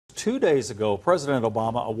2 days ago, President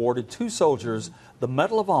Obama awarded 2 soldiers the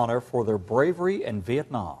Medal of Honor for their bravery in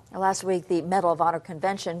Vietnam. Last week, the Medal of Honor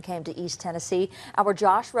convention came to East Tennessee. Our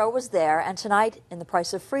Josh Rowe was there, and tonight, in The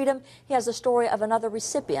Price of Freedom, he has the story of another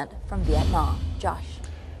recipient from Vietnam. Josh.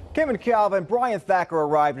 Kim and Calvin, Brian Thacker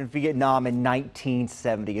arrived in Vietnam in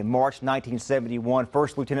 1970. In March 1971,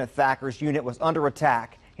 First Lieutenant Thacker's unit was under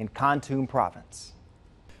attack in Kontum Province.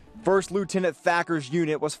 First Lieutenant Thacker's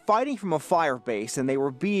unit was fighting from a fire base and they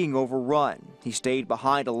were being overrun. He stayed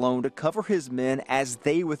behind alone to cover his men as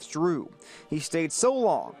they withdrew. He stayed so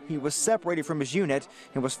long he was separated from his unit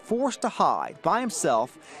and was forced to hide by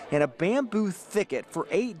himself in a bamboo thicket for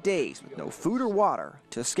 8 days with no food or water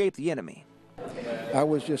to escape the enemy. I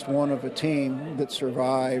was just one of a team that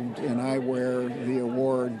survived, and I wear the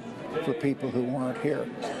award for people who weren't here.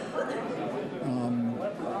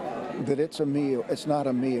 That it's not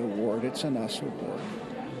a me award, it's an us award.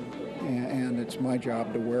 And it's my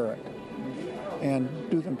job to wear it and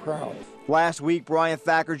do them proud. Last week, Brian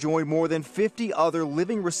Thacker joined more than 50 other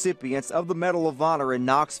living recipients of the Medal of Honor in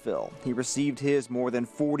Knoxville. He received his more than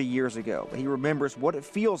 40 years ago. He remembers what it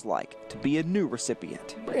feels like to be a new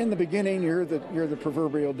recipient. In the beginning, you're the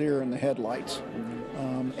proverbial deer in the headlights,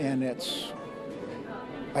 and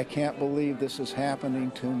I can't believe this is happening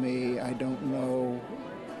to me. I don't know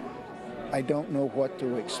what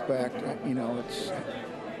to expect. You know,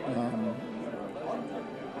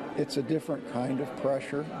 it's a different kind of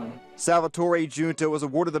pressure. Salvatore Junta was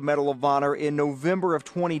awarded the Medal of Honor in November of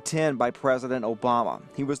 2010 by President Obama.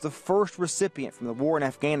 He was the first recipient from the war in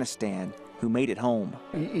Afghanistan who made it home.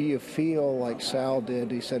 You feel like Sal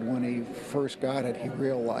did. He said when he first got it, he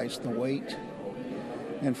realized the weight.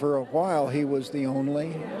 And for a while, he was the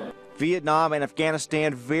only. Vietnam and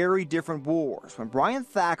Afghanistan, very different wars. When Brian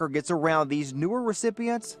Thacker gets around these newer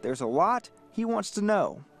recipients, there's a lot he wants to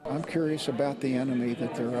know. I'm curious about the enemy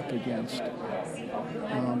that they're up against.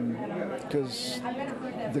 Because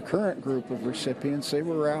the current group of recipients, they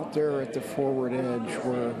were out there at the forward edge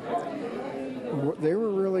where they were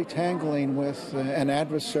really tangling with an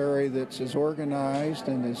adversary that's as organized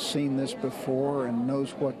and has seen this before and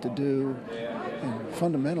knows what to do. And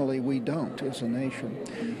fundamentally, we don't as a nation.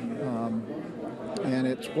 And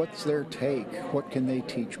it's what's their take? What can they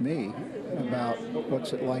teach me about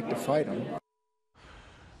what's it like to fight them?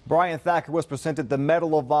 Brian Thacker was presented the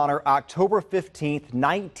Medal of Honor October 15th,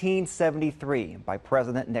 1973 by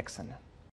President Nixon.